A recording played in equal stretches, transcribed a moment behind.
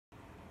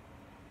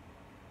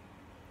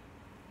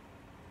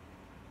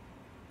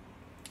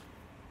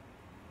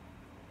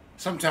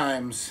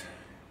sometimes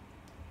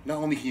not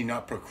only can you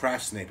not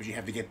procrastinate, but you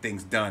have to get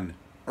things done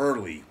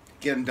early,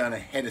 get them done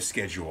ahead of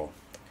schedule.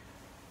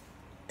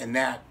 And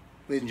that,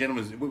 ladies and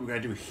gentlemen, is what we're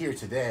going to do here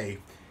today.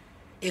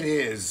 It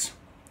is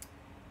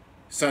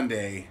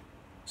Sunday,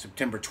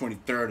 September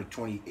 23rd of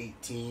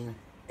 2018,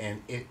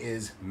 and it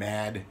is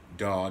Mad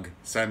Dog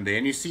Sunday.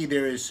 And you see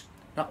there is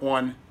not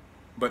one,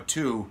 but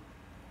two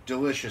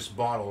delicious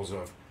bottles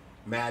of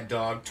Mad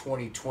Dog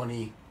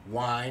 2020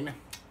 wine.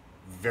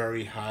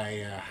 Very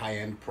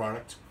high-end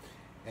product.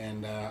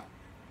 And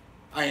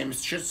I am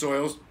Shit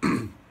Soils.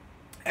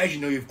 As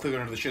you know, you've clicked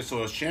onto the Shit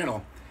Soils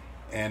channel,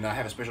 and I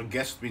have a special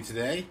guest with me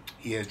today.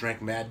 He has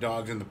drank Mad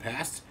Dogs in the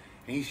past,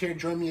 and he's here to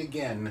join me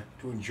again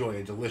to enjoy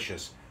a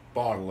delicious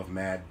bottle of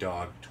Mad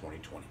Dog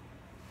 2020.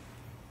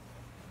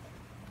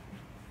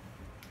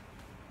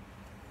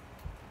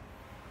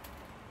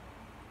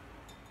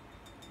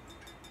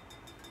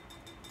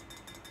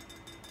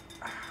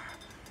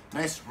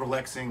 Nice,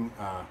 relaxing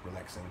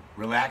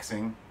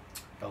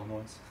Bell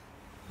noise.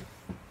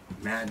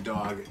 Mad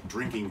Dog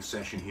drinking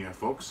session here,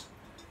 folks.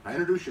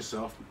 Introduce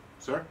yourself,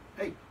 sir.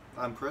 Hey,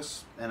 I'm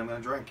Chris, and I'm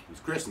gonna drink. It's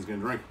Chris, and he's gonna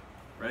drink.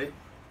 Ready?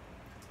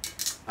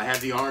 I have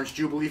the orange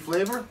Jubilee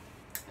flavor,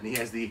 and he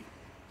has the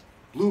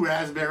blue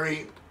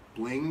raspberry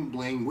bling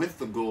bling with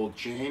the gold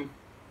chain.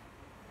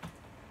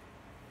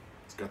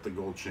 It's got the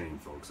gold chain,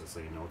 folks. That's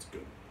how you know it's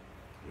good.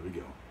 Here we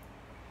go.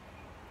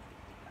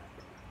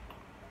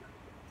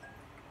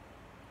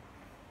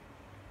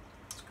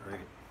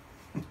 Great.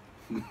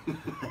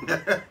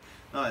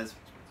 No, it's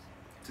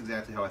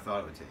exactly how I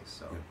thought it would taste,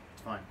 so yeah.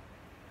 It's fine.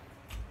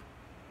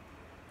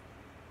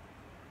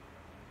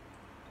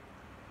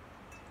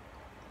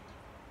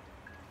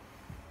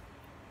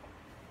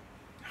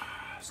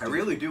 I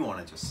really do want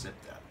to just sip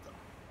that, though.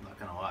 I'm not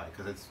gonna lie,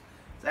 because it's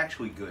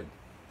actually good.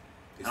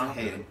 It's I don't not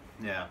hate bad. it.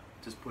 Yeah,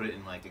 just put it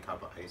in like a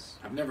cup of ice.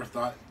 I've never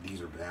thought these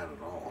are bad at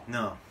all.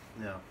 No.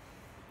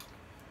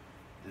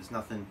 There's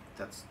nothing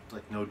that's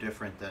like no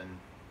different than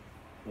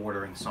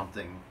ordering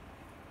something.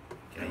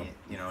 Getting it,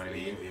 you know what I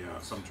mean? Yeah.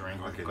 Some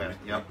drink. Okay, glass,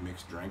 like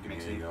mixed drink, and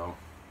here you go.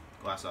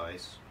 Glass of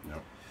ice.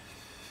 Yep.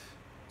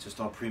 Just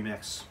all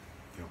pre-mix.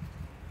 Yep.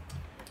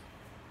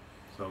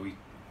 So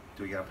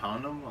do we gotta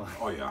pound them?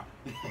 Oh yeah.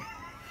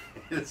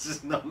 It's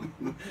just no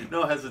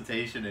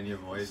hesitation in your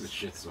voice. This is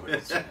Shit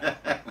Soils. The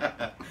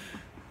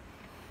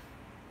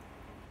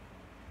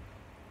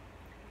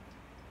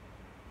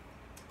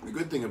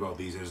good thing about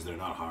these is they're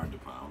not hard to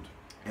pound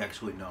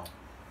Actually, no.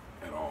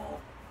 at all.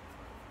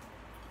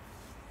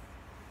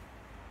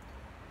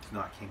 It's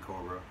not King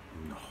Cobra.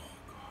 No,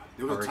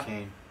 God.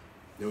 Hurricane.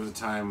 There was a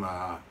time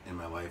in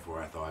my life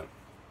where I thought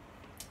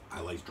I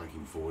liked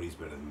drinking 40s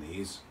better than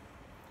these.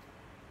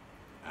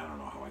 I don't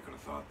know how I could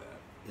have thought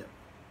that. Yep.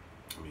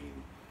 I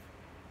mean,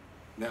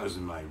 that was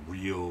in my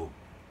real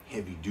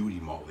heavy-duty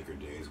malt liquor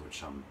days,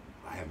 which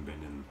I haven't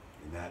been in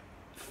that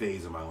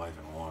phase of my life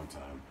in a long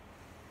time.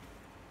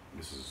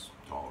 This is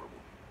tolerable.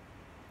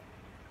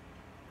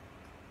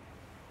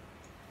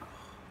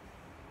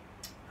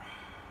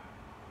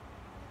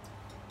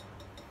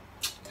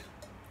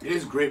 It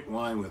is grape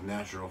wine with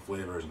natural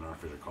flavors and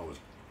artificial colors.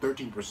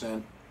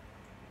 13%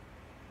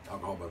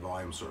 alcohol by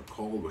volume, sort of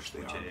cold, which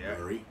they are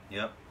very.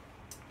 Yep.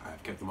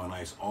 I've kept them on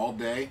ice all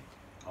day.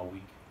 All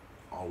week.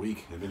 All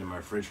week. They've been in my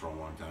fridge for a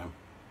long time.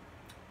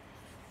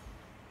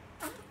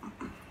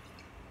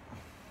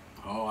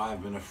 Oh,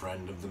 I've been a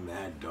friend of the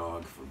Mad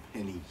Dog for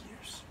many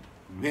years.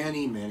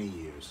 Many, many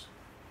years.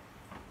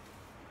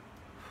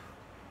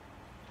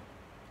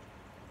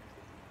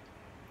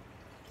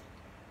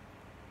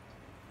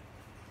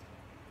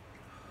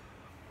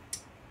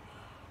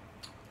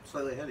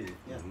 Slightly ahead of you.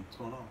 Yeah. Mhm. What's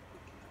going on?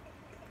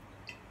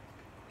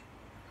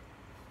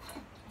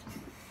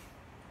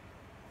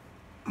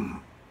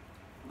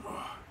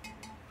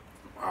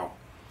 Wow.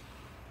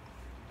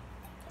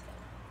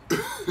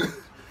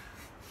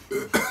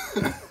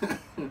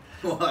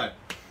 What?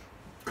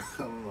 I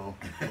don't know.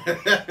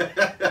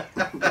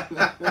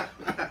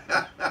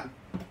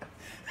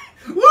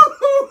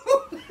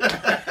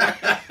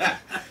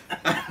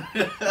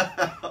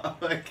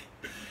 Like,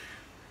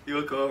 you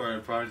look over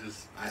and probably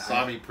just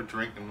saw me for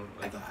drinking.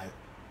 Like,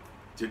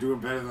 You're doing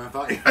better than I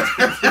thought you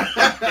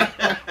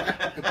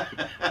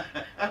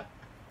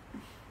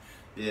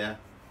yeah.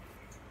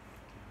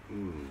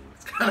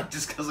 It's kind of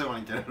just because I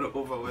want to get it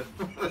over with.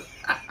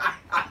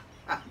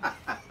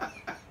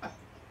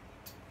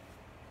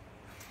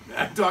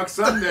 Mad Dog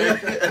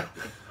Sunday.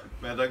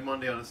 Mad Dog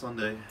Monday on a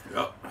Sunday.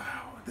 Yep.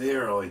 Day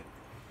early.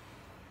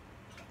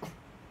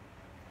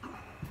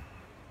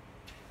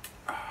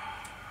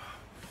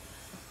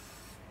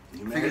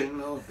 You imagine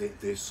though if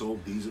they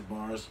sold these at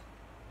bars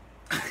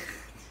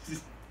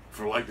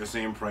for like the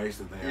same price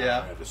that they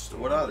are at the store.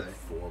 What are they?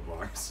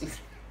 $4.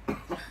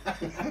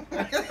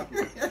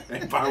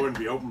 And bar wouldn't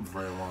be open for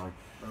very long.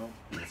 No.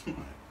 That's fine.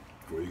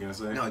 What were you gonna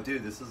say? No,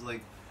 dude, this is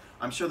like,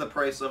 I'm sure the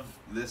price of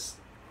this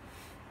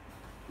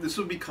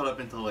would be cut up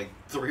into like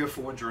 3 or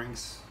 4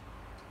 drinks.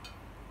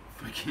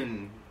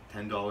 Freaking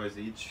 $10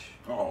 each.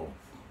 Oh,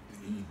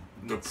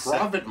 the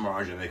profit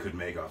margin they could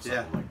make off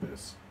something like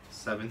this.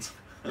 7.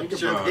 Think I'm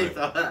sure about they it.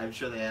 thought. I'm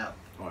sure they have.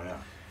 Oh yeah.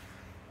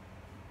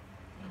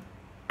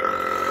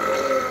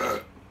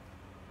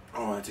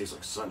 Oh, that tastes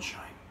like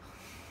sunshine.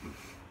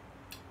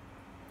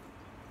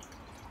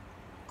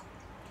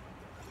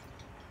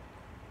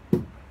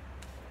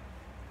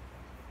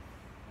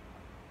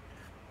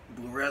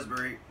 Blue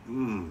raspberry.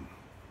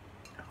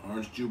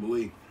 Orange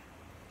Jubilee.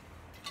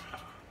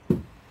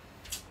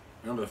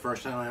 Remember the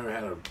first time I ever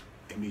had a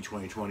MD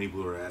 2020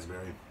 Blue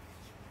Raspberry?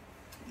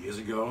 Years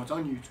ago. It's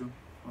on YouTube.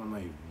 One of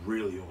my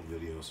really old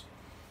videos.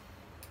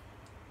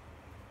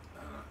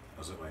 I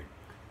was at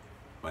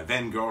my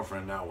then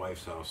girlfriend, now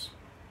wife's house.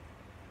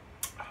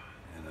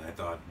 And I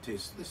thought,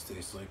 this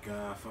tastes like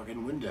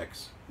fucking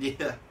Windex.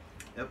 Yeah.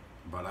 Yep.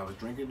 But I was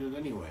drinking it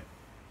anyway.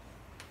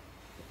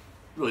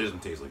 It really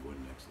doesn't taste like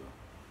Windex though.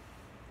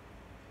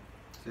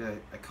 See,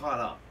 I caught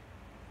up.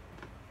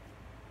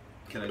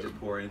 Can I just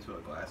pour it into a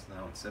glass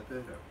now and sip it?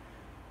 Or?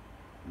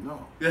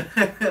 No.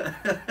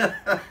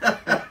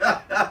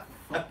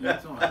 What are you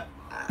talking about?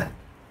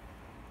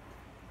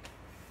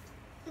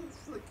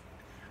 It's like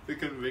the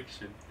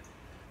conviction.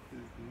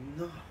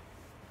 No.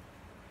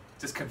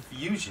 Just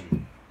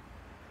confusion.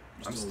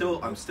 I'm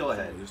still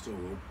ahead. You're still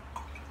low.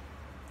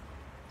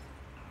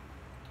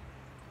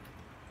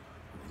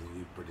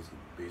 You're pretty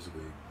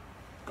basically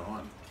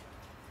gone.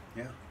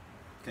 Yeah.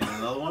 Can I get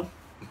another one?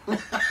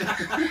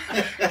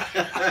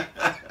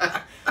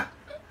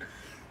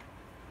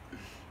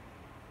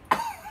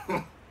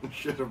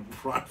 Should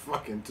have brought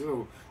fucking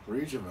 2 for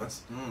each of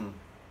us.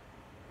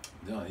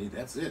 No,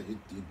 that's it.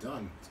 You're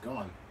done. It's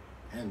gone.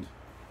 End.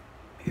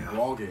 Yeah.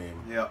 Ball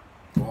game. Yeah.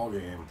 Ball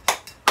game.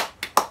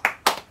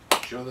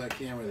 Show that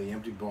camera the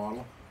empty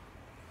bottle.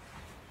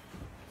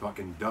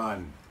 Fucking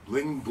done.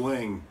 Bling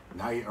bling.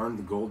 Now you earned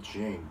the gold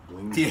chain.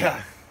 Bling. Bling.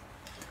 Yeah.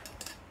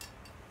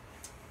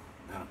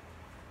 No,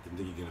 didn't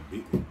think you're gonna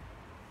beat me.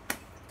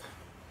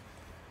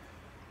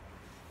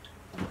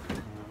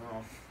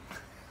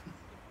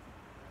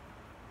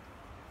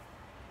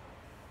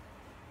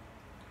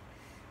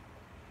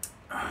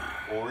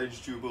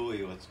 Orange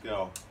Jubilee, let's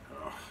go.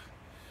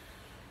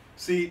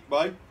 See,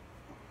 Mike,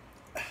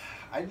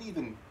 I didn't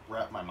even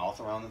wrap my mouth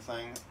around the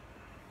thing,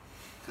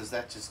 because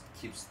that just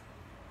keeps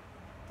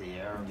the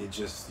air. You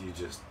just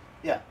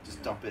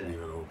Dump it in.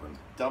 leave it open.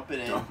 Dump it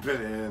in. Dump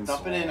it in.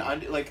 Dump it in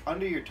swallow.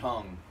 under your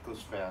tongue.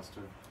 Goes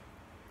faster.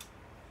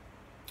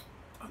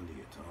 Under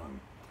your tongue.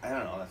 I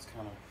don't know. That's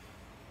kind of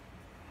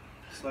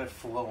just let it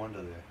flow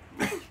under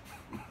there.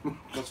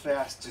 Goes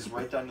fast, just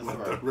right down the Let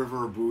the throat.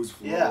 river of booze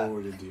flow Yeah.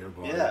 into your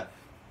body. Yeah,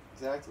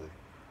 exactly.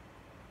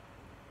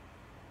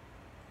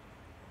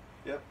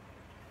 Yep.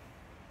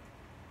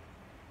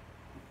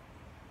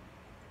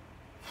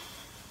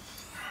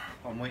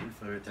 I'm waiting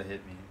for it to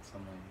hit me.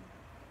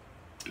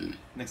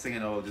 Next thing I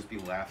know, I'll just be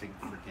laughing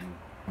freaking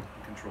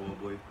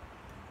uncontrollably.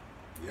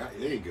 Yeah,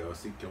 there you go.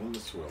 See, killing the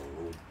swirl.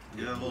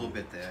 Yeah, a little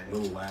bit there.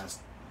 Little last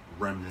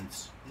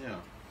remnants. Yeah.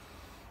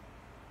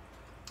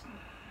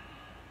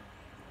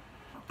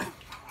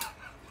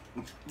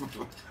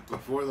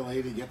 Before the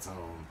lady gets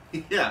home.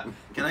 Yeah.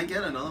 Can I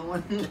get another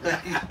one?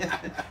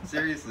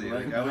 Seriously,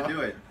 like, I would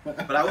do it.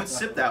 But I would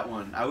sip that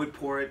one. I would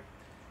pour it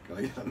Can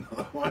I get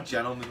another one?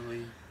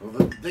 gentlemanly. Well,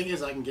 the thing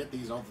is, I can get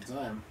these all the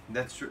time.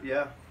 That's true.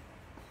 Yeah.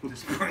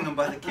 Just bring them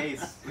by the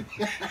case.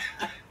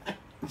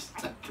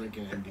 Stop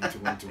drinking MD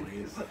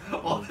 2020s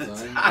All the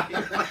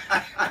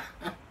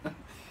time.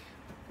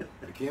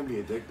 It can be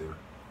addictive.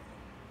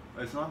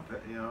 It's not,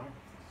 you know,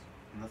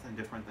 nothing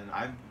different than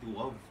I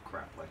love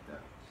crap like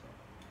that. So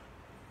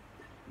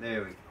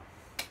there we go.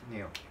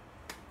 Neil.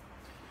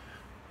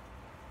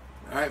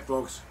 All right,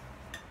 folks.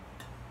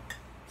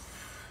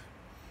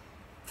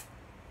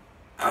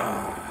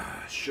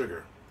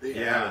 Sugar.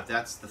 Yeah,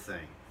 that's the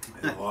thing.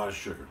 A lot of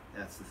sugar.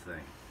 That's the thing.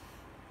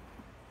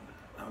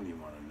 I don't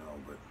even want to know,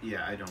 but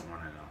Yeah, I don't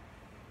want to know.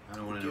 I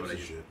don't want to know what I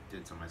gives a shit?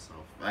 did to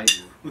myself. I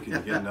do. Can you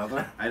get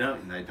another? I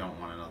don't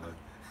want another.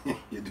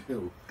 You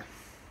do.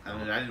 I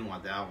didn't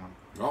want that one.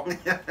 Oh,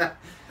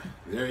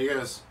 there he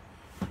is.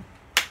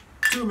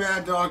 2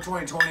 Mad Dog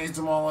 2020s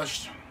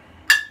demolished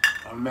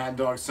on Mad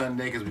Dog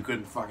Sunday because we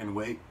couldn't fucking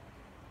wait.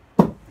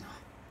 No,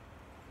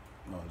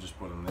 just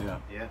put them there.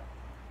 Yeah.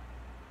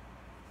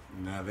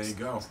 Now there you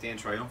go. Stand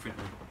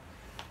triumphantly.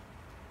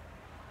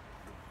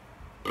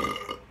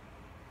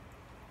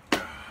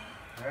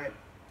 Alright.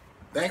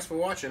 Thanks for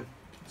watching.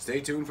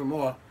 Stay tuned for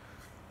more.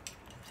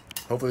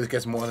 Hopefully this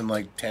gets more than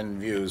like 10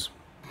 views.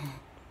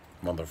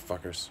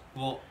 Motherfuckers.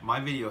 Well, my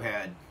video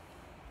had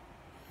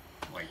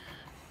like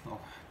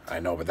I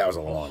know, but that was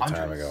a long time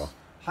hundreds. ago.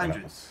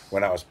 Hundreds.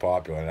 When I was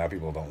popular. Now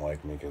people don't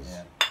like me because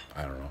Yeah.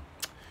 I don't know.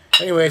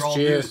 Anyways, You're old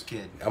cheers. news,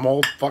 kid. I'm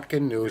old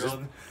fucking news. You're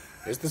old-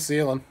 It's the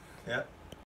ceiling. Yeah.